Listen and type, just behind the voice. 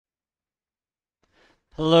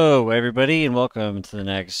Hello everybody and welcome to the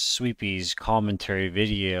next Sweepies commentary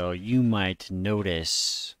video. You might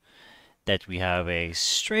notice that we have a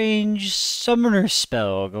strange summoner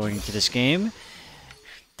spell going into this game.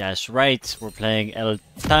 That's right, we're playing El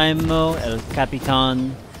Teemo, El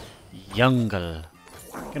Capitan, Jungle.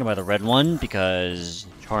 Gonna buy the red one because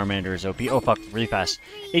Charmander is OP. Oh fuck, really fast.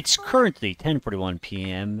 It's currently 10:41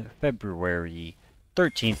 p.m. February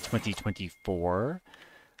 13th, 2024.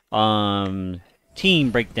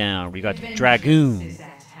 Team breakdown. We got Dragoon,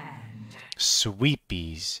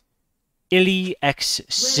 Sweepies, Illy X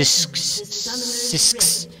Sisks,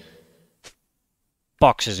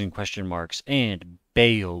 boxes and question marks, and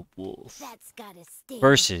Beowulf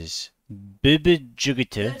versus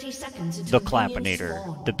Bibijugita, the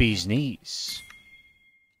Clapinator, the Bee's Knees,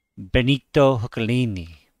 Benito Hucalini,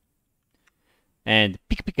 and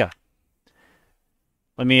Pika Pika.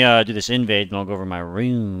 Let me do this invade and I'll go over my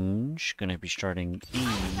runes. Gonna be starting E.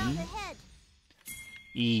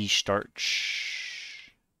 E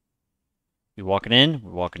starch. We walking in?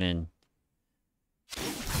 We're walking in.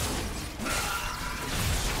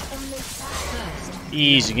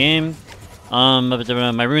 Easy game.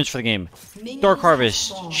 My runes for the game. Dark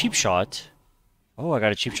Harvest, Cheap Shot. Oh, I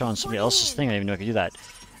got a cheap shot on somebody else's thing. I didn't even know I could do that.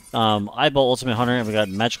 Eyeball Ultimate Hunter, and we got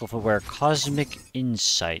Magical Footwear, Cosmic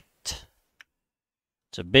Insight.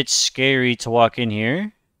 It's a bit scary to walk in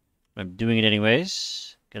here. But I'm doing it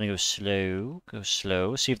anyways. Gonna go slow. Go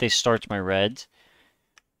slow. See if they start my red.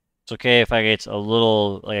 It's okay if I get a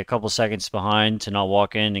little, like a couple seconds behind to not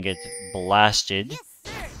walk in and get blasted.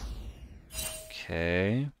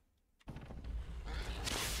 Okay.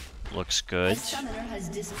 Looks good.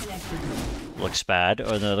 Looks bad.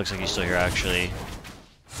 Oh no, it looks like he's still here actually.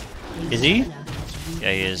 Is he?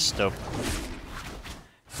 Yeah, he is. Dope.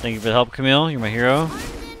 Thank you for the help, Camille. You're my hero.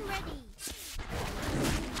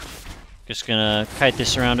 Just gonna kite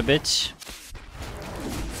this around a bit.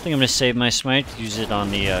 I think I'm gonna save my smite, use it on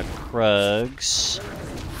the Krugs.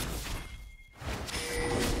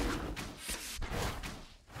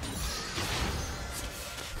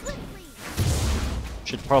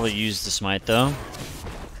 Should probably use the smite though.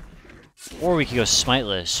 Or we could go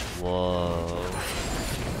smiteless. Whoa.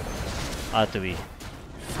 Atui.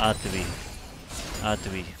 Atui.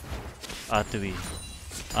 Atui. Atui.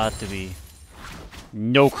 Atui.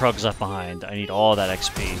 No Krugs left behind. I need all that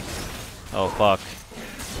XP. Oh, fuck.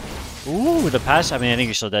 Ooh, the pass. I mean, I think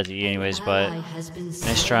you're still dead to E anyways, but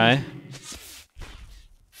nice try.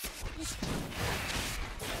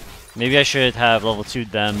 Maybe I should have level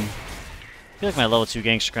 2'd them. I feel like my level 2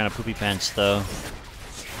 ganks are kind of poopy pants, though.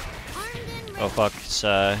 Oh, fuck. It's,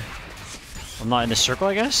 I'm not in the circle,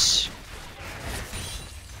 I guess?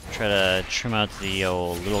 Try to trim out the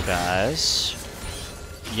little guys.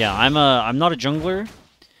 Yeah, I'm not a jungler.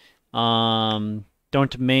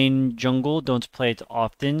 Don't main jungle, don't play it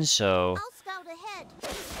often, so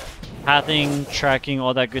pathing, tracking,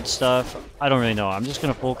 all that good stuff. I don't really know. I'm just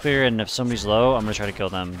gonna full clear, and if somebody's low, I'm gonna try to kill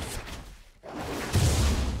them.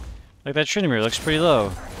 Like that Trinimir looks pretty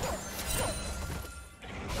low.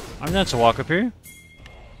 I'm down to walk up here.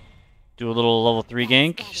 Do a little level 3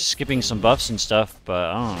 gank, skipping some buffs and stuff,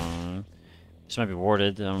 but I don't know. This might be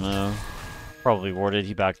warded, I don't know. Probably warded,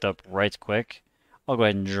 he backed up right quick. I'll go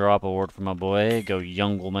ahead and drop a ward for my boy, go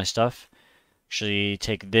jungle my stuff. Actually,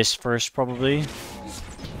 take this first, probably.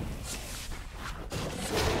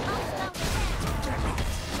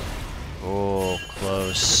 Oh,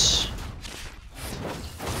 close.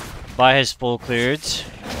 Bai has full cleared.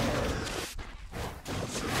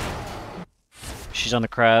 She's on the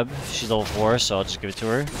crab. She's level 4, so I'll just give it to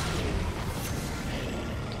her.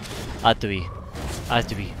 Atui.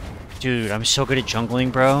 Atui. Dude, I'm so good at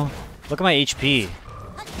jungling, bro. Look at my HP.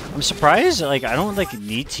 I'm surprised, like, I don't, like,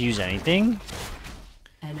 need to use anything.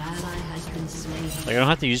 Like, I don't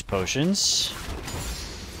have to use potions.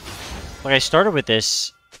 Like, I started with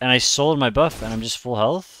this, and I sold my buff, and I'm just full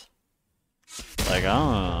health. Like,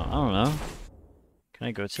 I don't know. Can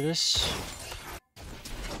I go to this?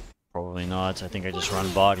 Probably not. I think I just run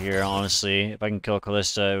bot here, honestly. If I can kill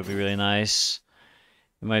Callista, it would be really nice.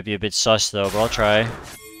 It might be a bit sus, though, but I'll try.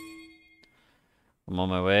 I'm on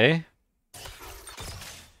my way.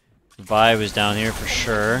 Vi was down here for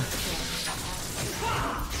sure.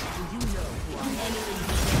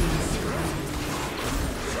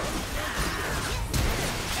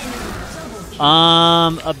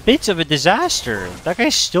 A bit of a disaster. That guy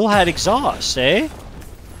still had exhaust, eh?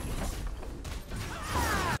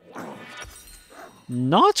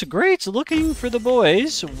 Not great looking for the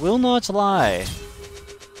boys, will not lie.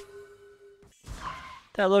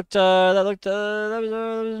 That was a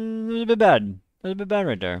bit bad. That was a bit bad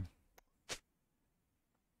right there.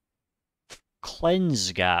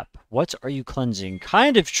 cleanse gap. What are you cleansing?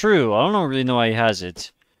 Kind of true. I don't really know why he has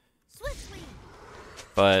it.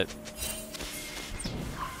 But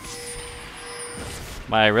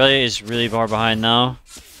my Irelia is really far behind now.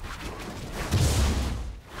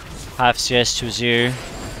 Half CS to Azir.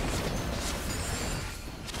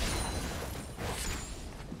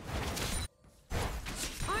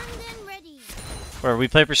 Where we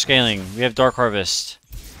play for scaling. We have Dark Harvest.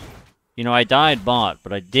 You know, I died bot,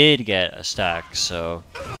 but I did get a stack, so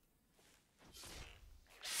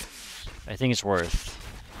I think it's worth.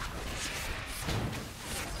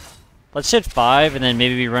 Let's hit 5, and then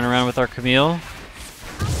maybe we run around with our Camille.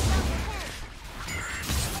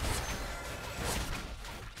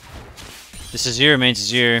 This Azir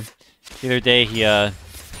remains Azir. The other day he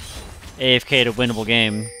AFK'd a winnable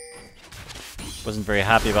game. Wasn't very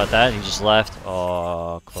happy about that. He just left.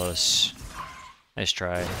 Oh, close. Nice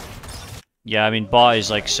try. Yeah, I mean, bot is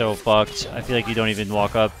like so fucked. I feel like you don't even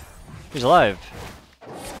walk up. He's alive.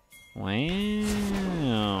 Wow. An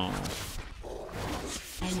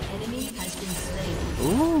enemy has been slain.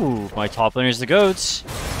 Ooh, my top laner is the goats.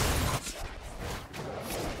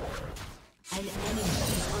 An enemy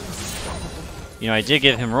is unstoppable. You know, I did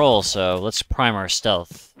give him roll, so let's prime our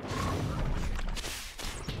stealth.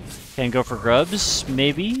 Can go for grubs,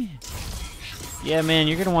 maybe? Yeah, man,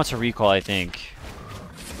 you're gonna want to recall, I think.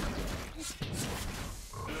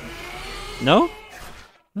 No?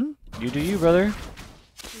 You do you, brother.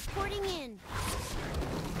 Reporting in.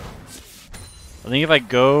 I think if I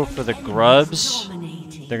go for the grubs,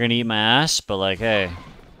 they're gonna eat my ass, but like, hey.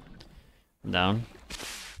 I'm down.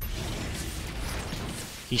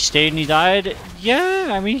 He stayed and he died? Yeah,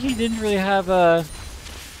 I mean, he didn't really have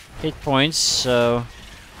hit points, so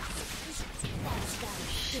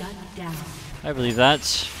I believe that.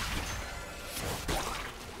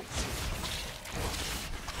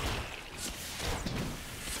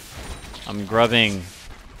 I'm grubbing.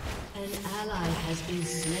 An ally has been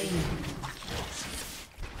slain.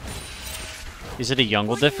 Is it a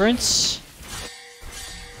Jungle difference?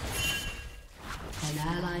 An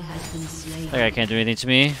ally has been slain. That guy can't do anything to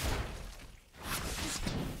me.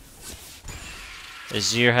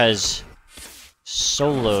 Azir has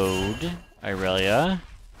soloed Irelia.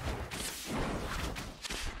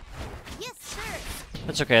 Yes, sir.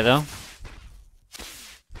 That's okay though.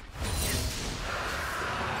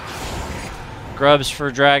 Grubs for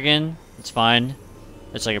dragon. It's fine.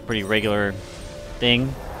 It's like a pretty regular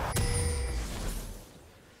thing.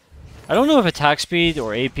 I don't know if attack speed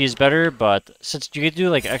or AP is better, but since you can do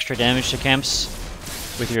like extra damage to camps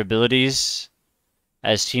with your abilities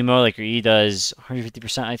as Teemo, like your E does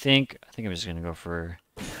 150%, I think I'm just gonna go for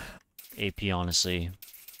AP, honestly.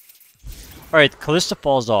 Alright, Kalista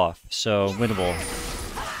falls off, so winnable.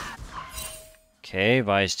 Okay,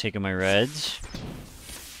 Vi's taking my reds.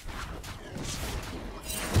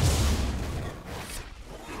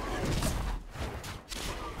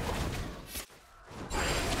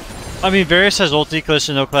 I mean, Varus has ulti,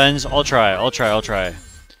 Kalista no cleanse. I'll try.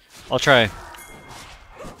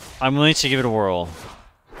 I'm willing to give it a whirl.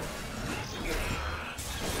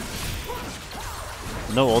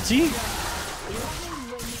 No ulti?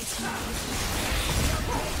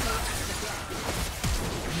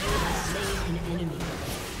 An enemy.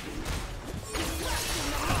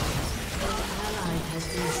 An ally has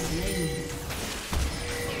been slain.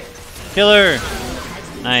 Killer!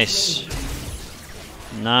 Nice.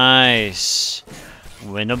 Nice.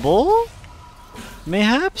 Winnable?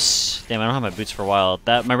 Mayhaps? Damn, I don't have my boots for a while.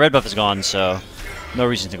 My red buff is gone, so no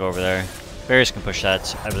reason to go over there. Varus can push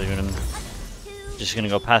that. I believe in him. Just gonna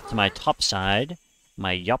go path to my top side.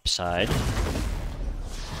 My yup side.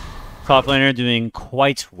 Top laner doing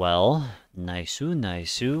quite well. Nice-oo,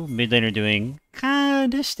 nice-oo. Mid laner doing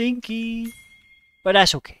kinda stinky. But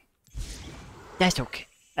that's okay. That's okay.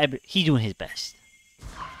 He's doing his best.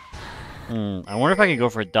 I wonder if I could go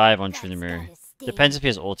for a dive on True Depends if he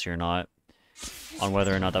has ulti or not. On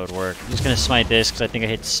whether or not that would work. I'm just gonna smite this because I think I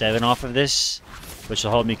hit 7 off of this, which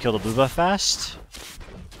will help me kill the blue buff fast.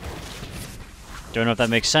 Don't know if that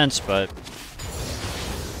makes sense, but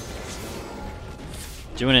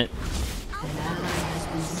doing it. An ally has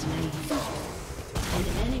been slain. An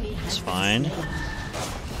enemy has It's been fine. slain.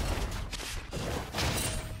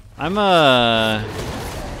 I'm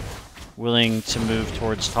willing to move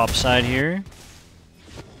towards top side here.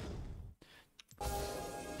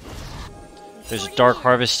 There's a Dark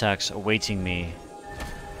Harvest tax awaiting me.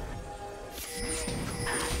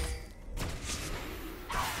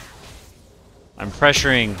 I'm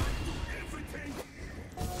pressuring.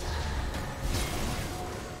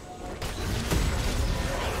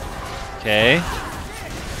 Okay.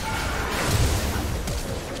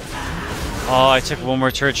 Oh, I took one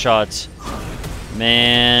more turret shot.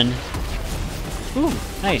 Man. Ooh,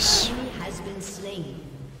 nice.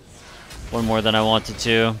 One more than I wanted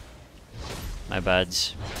to. My bad.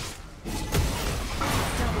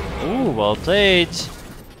 Ooh, well played.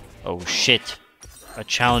 Oh shit. A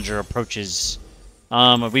challenger approaches.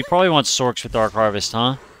 We probably want Sorks with Dark Harvest,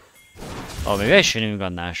 huh? Oh, maybe I shouldn't even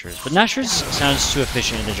gone Nashers. But Nashers sounds too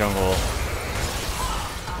efficient in the jungle.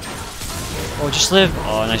 Oh, just live.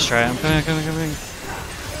 Oh, nice try. I'm coming, coming, coming.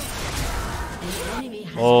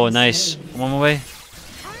 Oh, nice. I'm on my way.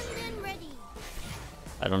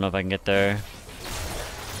 I don't know if I can get there.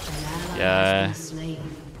 Yeah.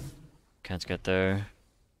 Can't get there.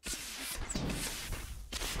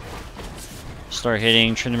 Start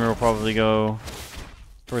hitting. Tryndamere will probably go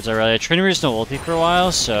towards Irelia. Tryndamere's no ulti for a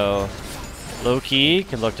while, so low-key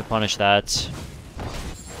could look to punish that.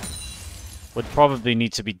 Would probably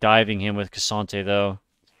need to be diving him with Cassante, though.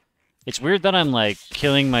 It's weird that I'm, like,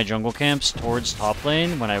 killing my jungle camps towards top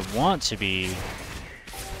lane when I want to be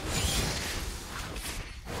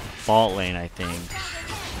bot lane, I think.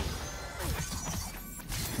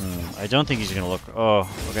 I don't think he's gonna look... Oh,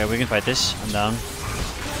 okay, we can fight this. I'm down.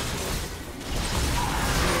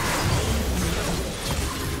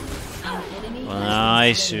 Well,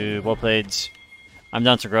 nice. Well played. I'm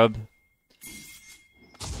down to grub.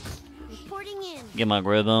 Get my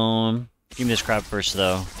grub on. Give me this crab first,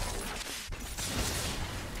 though.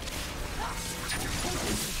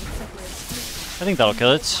 I think that'll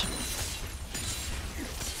kill it.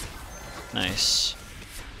 Nice.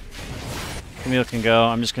 Camille can go.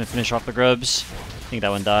 I'm just gonna finish off the grubs. I think that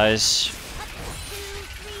one dies.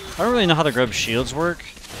 I don't really know how the grub shields work.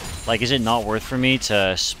 Like, is it not worth for me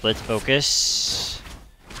to split focus?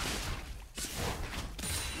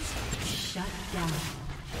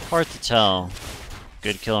 Hard to tell.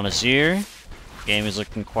 Good kill on Azir. Game is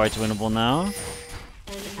looking quite winnable now.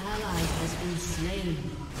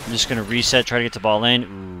 I'm just gonna reset, try to get to bot lane.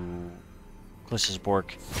 Ooh. Close as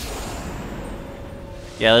Bork.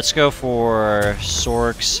 Yeah, let's go for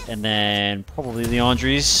Sorks and then probably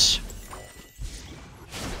Leandries.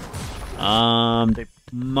 They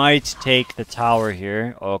might take the tower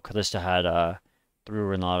here. Oh, Kalista had through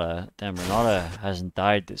Renata. Damn, Renata hasn't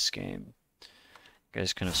died this game.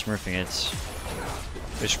 Guy's kind of smurfing it.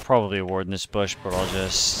 There's probably a ward in this bush, but I'll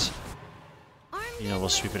just... You know, we'll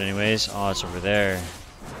sweep it anyways. Oh, it's over there.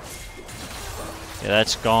 Yeah,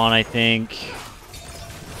 that's gone, I think.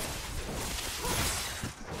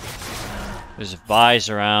 There's Vi's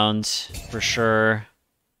around, for sure.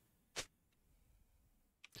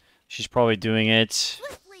 She's probably doing it.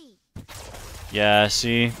 Yeah,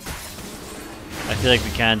 see? I feel like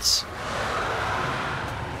we can't...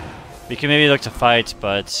 We can maybe look to fight,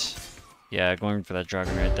 but... Yeah, going for that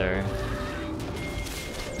dragon right there.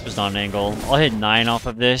 There's not an angle. I'll hit 9 off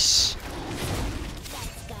of this.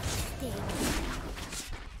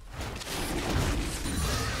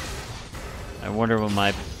 I wonder what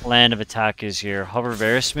my plan of attack is here. Hover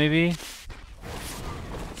Varus, maybe?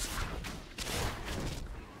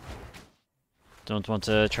 Don't want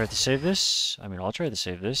to try to save this? I mean, I'll try to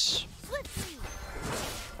save this.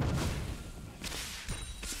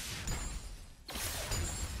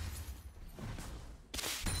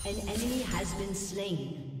 An enemy has been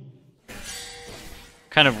slain.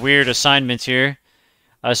 Kind of weird assignment here.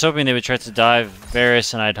 I was hoping they would try to dive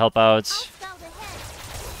Varus and I'd help out.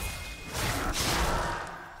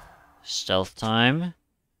 Stealth time.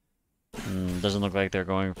 Doesn't look like they're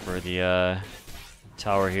going for the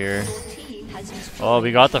tower here. Oh,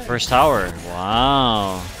 we got the first tower.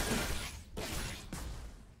 Wow.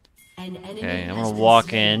 Okay, I'm gonna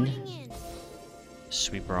walk in.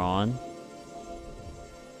 Sweeper on.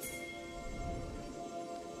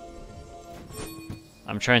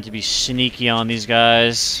 I'm trying to be sneaky on these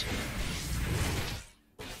guys.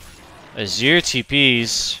 Azir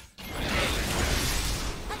TPs.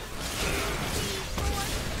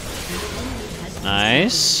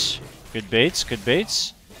 Nice. Good baits, good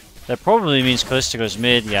baits. That probably means Kalista goes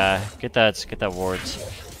mid. Yeah, get that ward.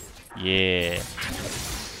 Yeah.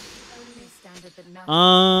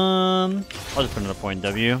 I'll just put another point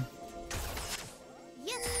W.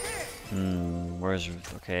 Where's...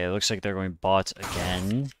 Okay, it looks like they're going bot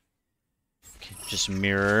again. Okay, just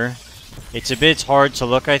mirror. It's a bit hard to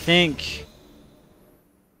look, I think.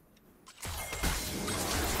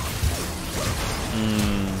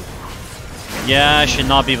 Yeah, I should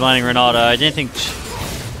not be blinding Renata. I didn't think...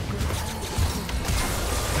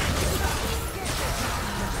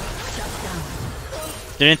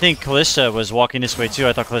 Didn't think Kalista was walking this way too.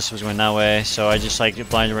 I thought Kalista was going that way. So I just like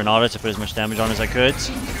blinded Renata to put as much damage on as I could.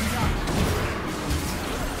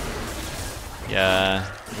 Yeah,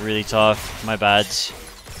 really tough. My bad.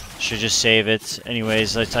 Should just save it.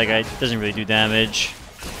 Anyways, that guy doesn't really do damage.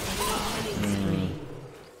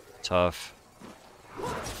 Tough.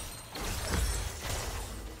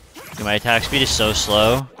 Dude, my attack speed is so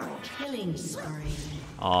slow. Killing spree.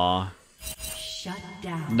 Aw. Shut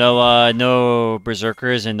down. No, no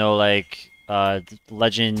berserkers and no like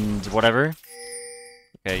legend whatever.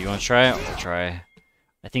 Okay, you wanna try it? I'll try.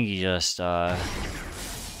 I think he just yeah,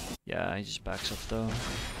 he just backs up though.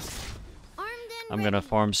 I'm gonna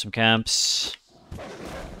farm some camps.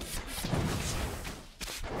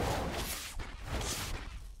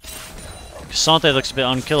 Cassante looks a bit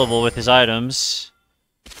unkillable with his items.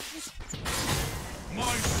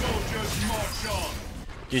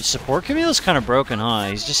 Dude, support Camille's kind of broken, huh?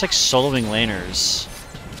 He's just like soloing laners.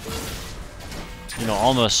 You know,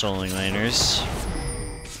 almost soloing laners.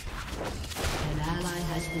 An ally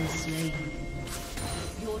has been slain.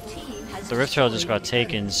 Your team has The Rift Trail just got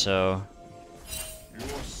taken, so... I'll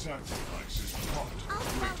scout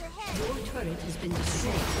ahead. Your turret has been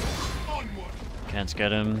destroyed. Can't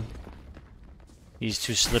get him. He's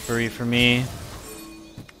too slippery for me.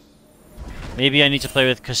 Maybe I need to play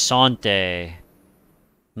with Cassante.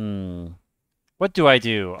 What do I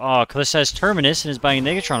do? Oh, Calista has Terminus and is buying a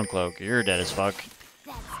Negatron cloak. You're dead as fuck.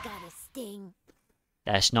 That's gotta sting.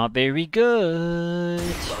 That's not very good.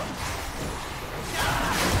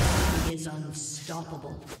 He is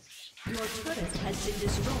unstoppable. Your turret has been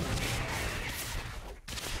destroyed.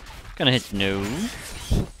 Gonna hit no.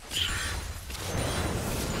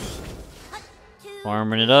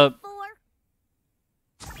 Farming it up. 4.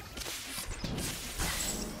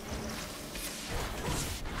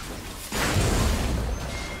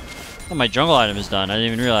 Oh, my jungle item is done. I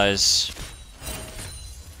didn't even realize.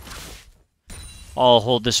 I'll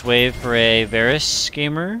hold this wave for a Varus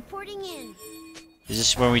gamer. Reporting in. Is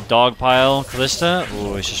this when we dogpile Callista?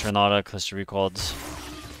 Oh, it's just Renata. Callista recalled.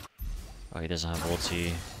 Oh, he doesn't have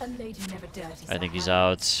ulti. I think he's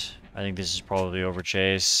out. I think this is probably over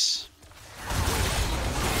chase.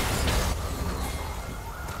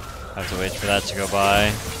 I have to wait for that to go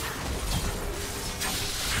by.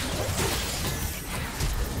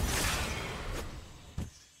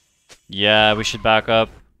 Yeah, we should back up.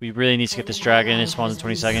 We really need to get this dragon. It spawns in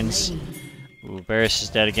 20 seconds. Ooh, Varus is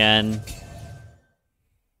dead again.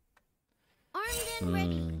 Armed and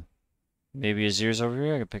ready. Maybe Azir's over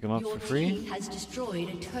here. I can pick him up Your for free. team has destroyed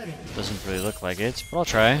a turret. Doesn't really look like it, but I'll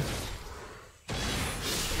try.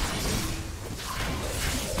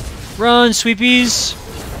 Run, Sweepies!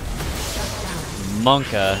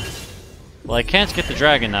 Monka. Well, I can't get the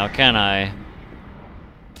dragon now, can I?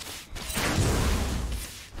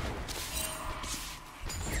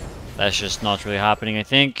 That's just not really happening, I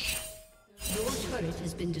think. Your turret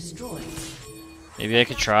has been destroyed. Maybe I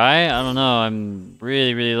could try? I don't know. I'm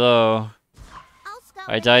really, really low. I'll scout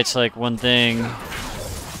I died to like one thing. I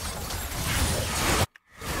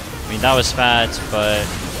mean, that was fat, but...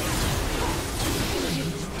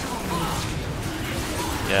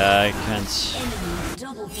 yeah, I can't... Enemy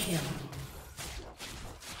double kill.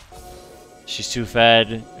 She's too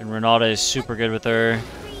fed, and Renata is super good with her. 3, 4.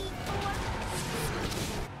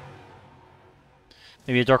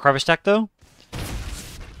 Maybe a Dark Harvest stack, though?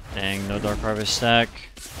 Dang, no Dark Harvest stack.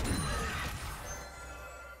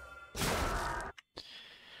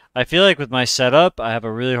 I feel like with my setup, I have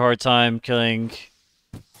a really hard time killing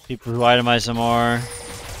people who itemize them more.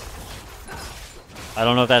 I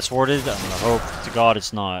don't know if that's warded. I'm gonna hope to God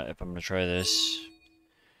it's not if I'm gonna try this.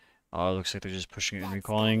 Oh, it looks like they're just pushing it and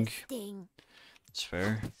recalling. Sting. That's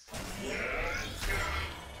fair.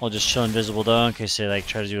 I'll just chill invisible though, in case they like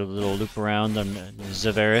try to do a little loop around on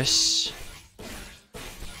Zavaris.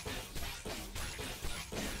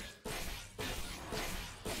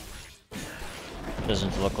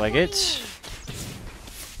 Doesn't look like it.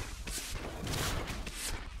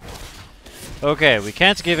 Okay, we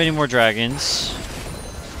can't give any more dragons.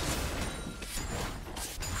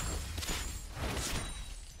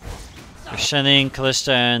 We're sending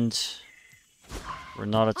Callista and we're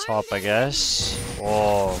not at top, I guess.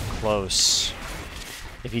 Oh, close.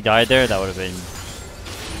 If he died there, that would have been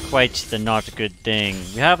quite the not good thing.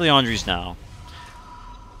 We have Leandri's now.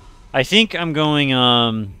 I think I'm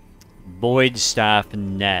going Void Staff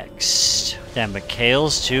next. Damn,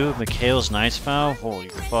 Mikhail's too. Mikhail's Knight's Vow. Holy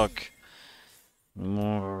fuck.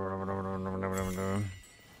 Whatever,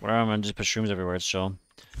 I'm gonna just put shrooms everywhere. It's chill.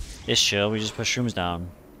 It's chill. We just put shrooms down.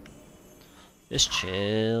 It's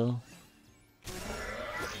chill.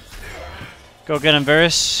 Go get him,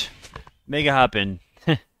 Varus. Make it happen.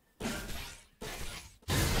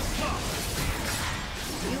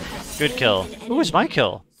 Good kill. Ooh, it's my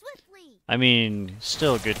kill. Swiftly. I mean,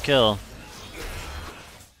 still a good kill.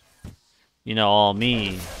 You know, all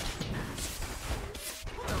me.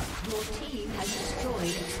 Your team has destroyed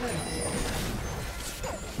a turret.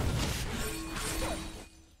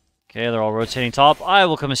 Okay, they're all rotating top. I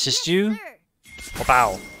will come assist you. Sir.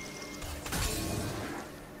 Wow.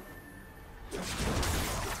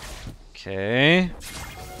 Okay.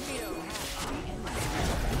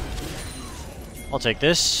 I'll take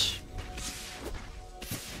this.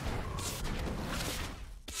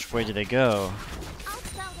 Which way do they go? I'll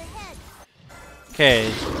scout ahead. Okay.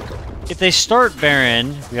 If they start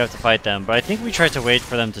Baron, we have to fight them, but I think we tried to wait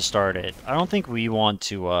for them to start it. I don't think we want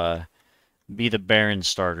to be the Baron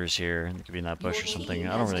starters here. They could be in that bush or something.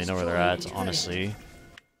 I don't really know where they're at, honestly.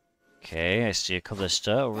 Okay, I see a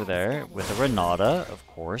Callista over there with a Renata, of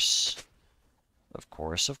course. Of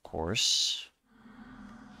course, of course.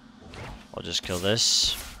 I'll just kill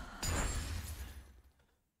this.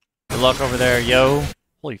 Good luck over there, yo.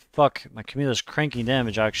 Holy fuck, my Camilla's cranking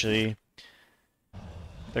damage, actually.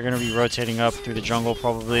 They're gonna be rotating up through the jungle,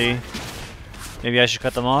 probably. Maybe I should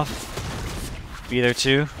cut them off. Be there,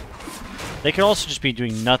 too. They could also just be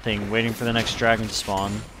doing nothing, waiting for the next dragon to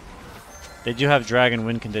spawn. They do have dragon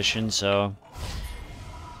win condition, so...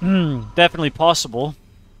 definitely possible.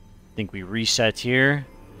 I think we reset here.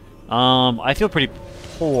 I feel pretty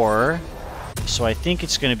poor, so I think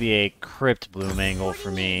it's going to be a Crypt Bloom angle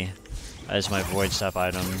for me as my Void Step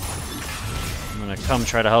item. I'm going to come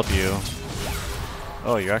try to help you.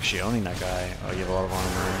 Oh, you're actually owning that guy. Oh, you have a lot of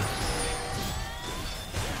armor.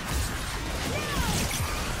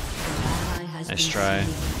 Nice try. Armed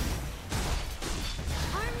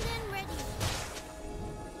and ready.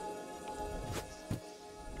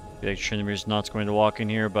 I feel like Trinimir's not going to walk in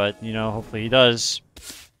here, but, you know, hopefully he does.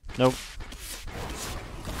 Nope.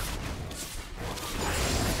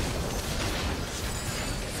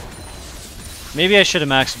 Maybe I should have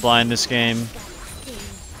maxed blind this game.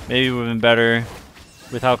 Maybe it would have been better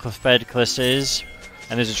with how fed Callista is.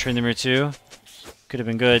 And there's a Trinimir too. Could have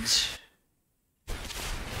been good.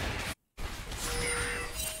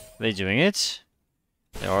 Are they doing it?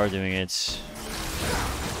 They are doing it.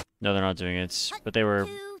 No, they're not doing it. But they were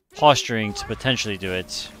posturing to potentially do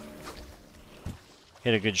it.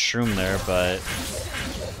 Hit a good shroom there, but...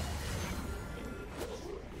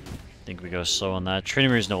 I think we go slow on that.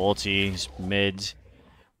 Trinimir's no ulti. He's mid.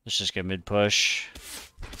 Let's just get mid push.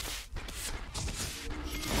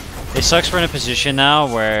 It sucks we're in a position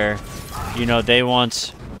now where, you know, they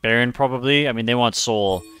want Baron probably. I mean, they want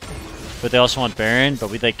Soul. But they also want Baron,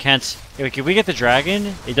 but they can't... If we get the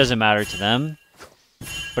dragon, it doesn't matter to them.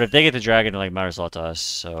 But if they get the dragon, it like matters a lot to us,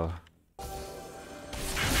 so...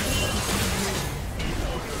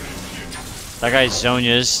 That guy's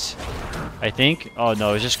Zonya's, I think. Oh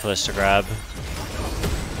no, it's just Callista grab.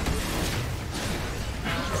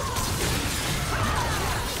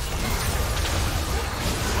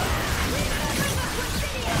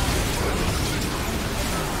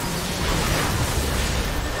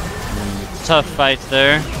 Tough fight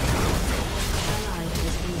there.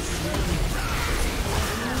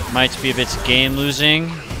 Might be a bit game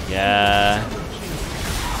losing. Yeah.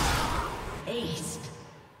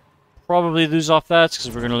 Probably lose off that because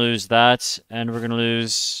we're going to lose that and we're going to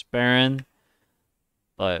lose Baron.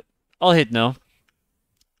 But I'll hit no.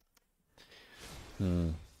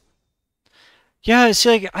 Yeah, see,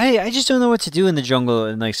 like, I just don't know what to do in the jungle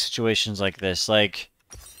in like situations like this. Like,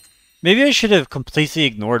 maybe I should have completely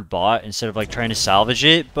ignored bot instead of like trying to salvage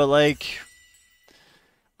it, but like,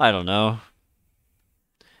 I don't know.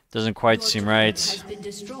 Doesn't quite seem right.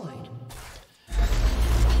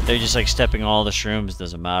 They're just like stepping all the shrooms,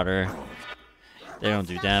 doesn't matter. They don't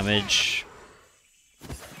do damage.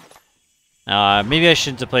 Maybe I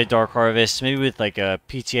shouldn't have played Dark Harvest. Maybe with like a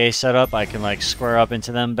PTA setup, I can like square up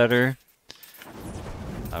into them better.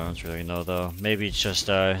 I don't really know though. Maybe it's just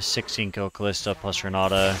a 16 kill Callista plus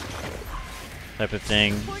Renata type of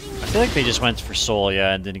thing. I feel like they just went for Soul,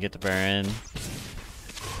 yeah, and didn't get the Baron.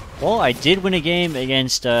 Well, I did win a game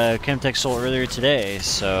against Chemtech Soul earlier today,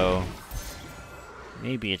 so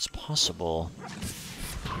maybe it's possible.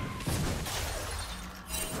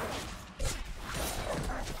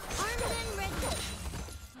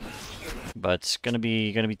 But it's gonna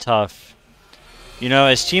be tough. You know,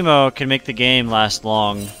 as Teemo can make the game last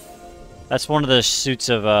long. That's one of the strengths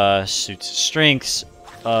of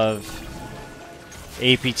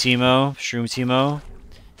AP Teemo, Shroom Teemo.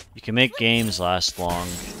 You can make games last long.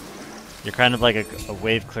 You're kind of like a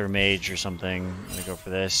wave clear mage or something. I'm gonna go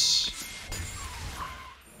for this.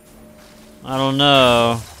 I don't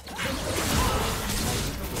know.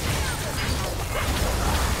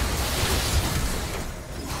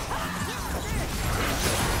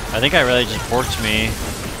 I think I really just borked me.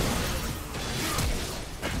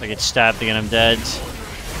 I get stabbed again, I'm dead.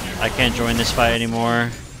 I can't join this fight anymore.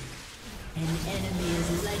 An enemy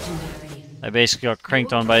is legendary. I basically got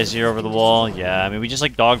cranked on by Zero over the wall. Yeah, I mean, we just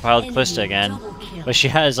like dogpiled Calista again. But she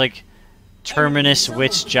has like Terminus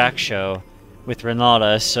Wits Jack Show with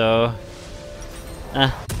Renata, so...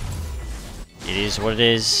 It is what it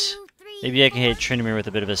is. Maybe I can hit Trinimir with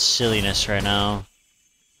a bit of a silliness right now.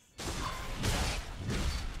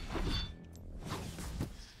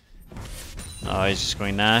 Oh, he's just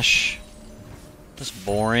going Nash. That's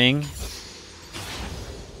boring.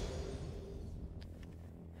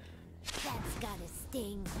 That's gotta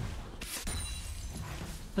sting.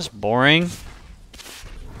 That's boring.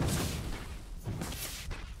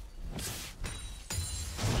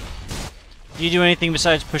 Do you do anything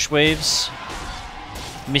besides push waves,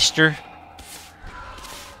 mister?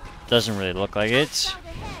 Doesn't really look like it.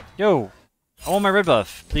 Yo, I want my red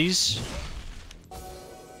buff, please.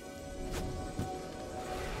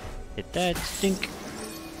 Hit that stink.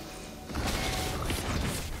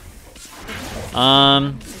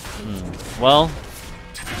 Well,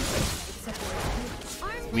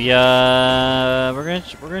 we're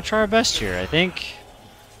gonna try our best here. I think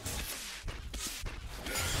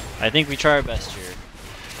we try our best here.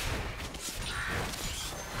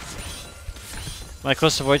 Am I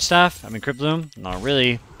close to Void Staff? I mean Crypt Bloom? Not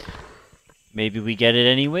really. Maybe we get it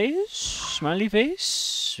anyways? Smiley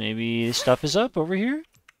face? Maybe this stuff is up over here?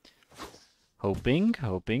 Hoping.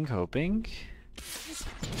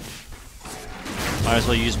 Might as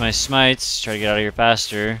well use my smites, try to get out of here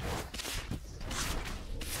faster.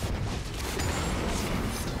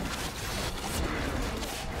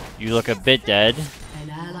 You look a bit dead.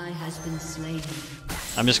 An ally has been slain.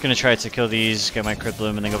 I'm just gonna try to kill these, get my Crypt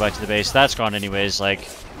Bloom, and then go back to the base. That's gone anyways, like,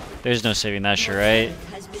 there's no saving that shit, right?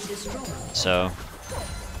 Has been destroyed. So,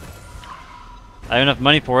 I have enough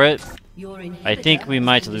money for it. Your I think inhibitor we has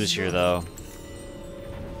might been lose here, destroyed. though.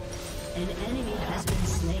 An enemy has been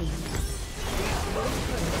slain.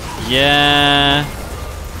 Yeah.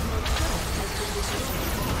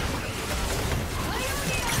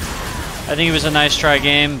 I think it was a nice try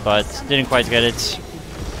game, but didn't quite get it.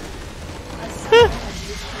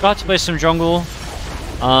 Got to play some jungle.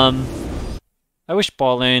 I wish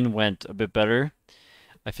bot lane went a bit better.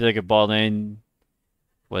 I feel like if bot lane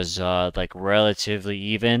was like relatively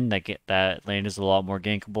even, that lane is a lot more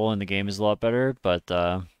gankable and the game is a lot better, but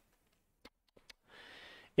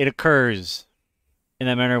it occurs in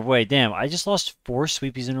that manner of way. Damn, I just lost 4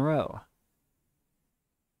 sweepies in a row.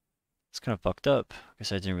 It's kind of fucked up. I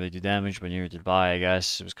guess I didn't really do damage, but neither did Vi, I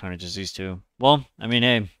guess. It was kind of just these two. Well, I mean,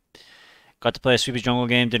 hey. Got to play a Sweepies jungle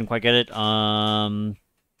game, didn't quite get it. Little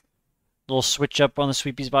switch up on the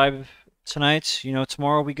Sweepies vibe tonight. You know,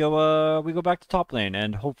 tomorrow we go back to top lane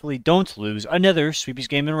and hopefully don't lose another Sweepies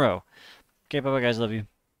game in a row. Okay, bye-bye guys, love you.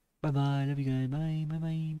 Bye-bye, love you guys, bye,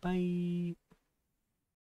 bye-bye, bye.